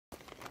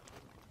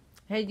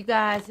Hey you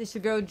guys, it's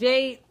your girl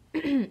Jade,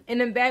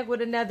 and I'm back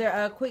with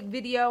another quick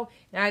video.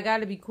 Now I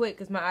gotta be quick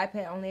because my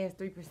iPad only has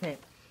 3%.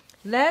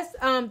 Let's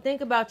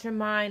think about your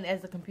mind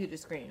as a computer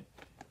screen,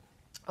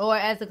 or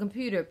as a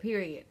computer,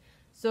 period.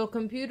 So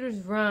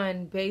computers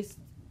run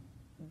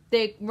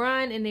they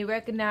run and they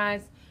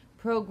recognize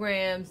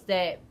programs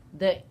that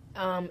the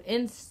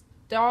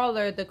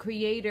installer, the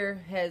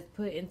creator, has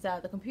put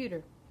inside the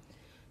computer.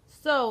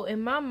 So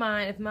in my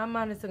mind, if my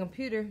mind is a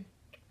computer,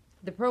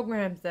 the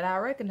programs that I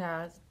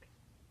recognize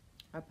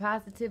are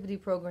positivity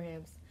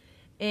programs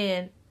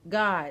and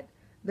God,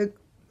 the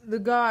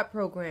God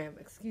program,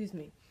 excuse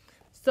me.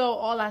 So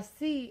all I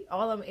see,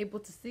 all I'm able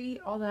to see,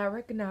 all that I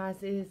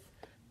recognize is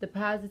the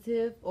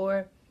positive,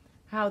 or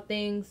how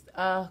things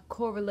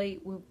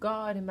correlate with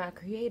God and my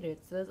creator.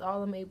 So that's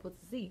all I'm able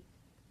to see.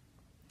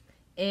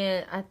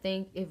 And I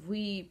think if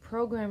we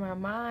program our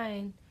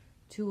mind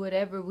to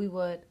whatever we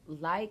would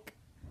like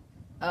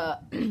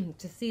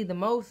to see the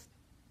most,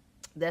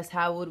 that's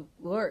how it would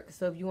work.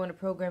 So if you want to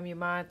program your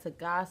mind to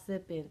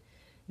gossip and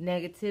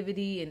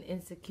negativity and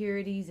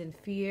insecurities and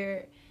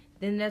fear,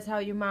 then that's how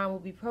your mind will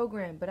be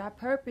programmed. But I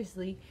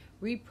purposely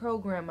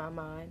reprogram my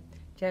mind.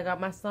 Check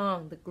out my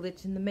song, The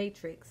Glitch in the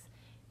Matrix.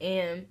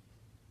 And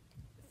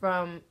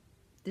from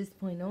this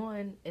point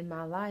on in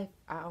my life,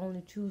 I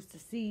only choose to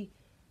see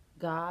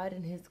God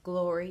and His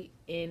glory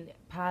in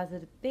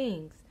positive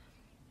things.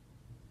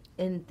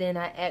 And then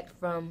I act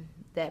from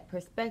that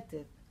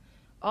perspective.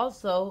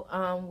 Also,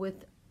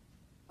 with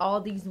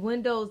all these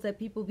windows that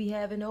people be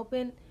having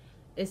open,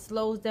 it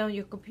slows down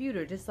your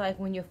computer. Just like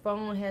when your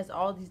phone has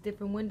all these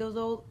different windows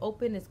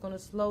open, it's going to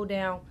slow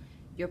down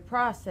your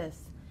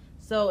process.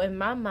 So in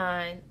my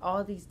mind,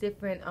 all these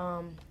different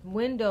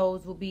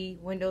windows will be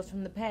windows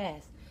from the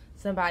past.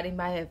 Somebody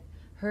might have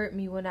hurt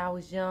me when I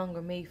was young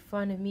or made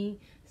fun of me.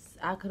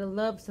 I could have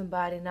loved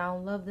somebody and I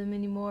don't love them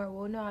anymore.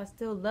 Well, no, I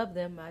still love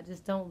them. I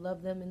just don't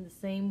love them in the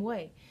same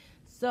way.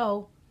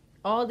 So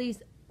all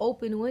these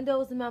open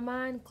windows in my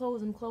mind, close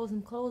them,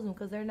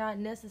 because they're not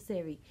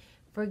necessary.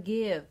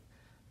 Forgive,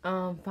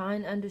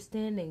 find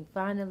understanding,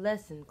 find a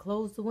lesson,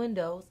 close the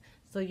windows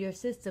so your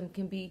system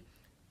can be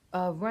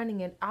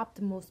running at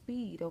optimal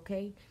speed,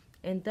 okay?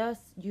 And thus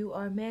you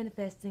are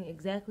manifesting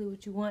exactly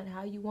what you want,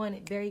 how you want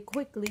it, very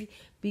quickly,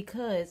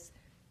 because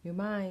your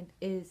mind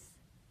is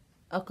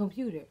a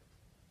computer.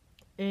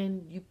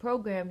 And you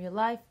program your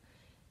life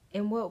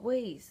in what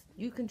ways?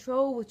 You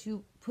control what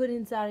you put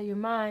inside of your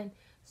mind.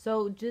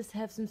 So just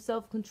have some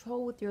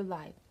self-control with your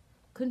life.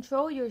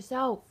 Control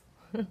yourself.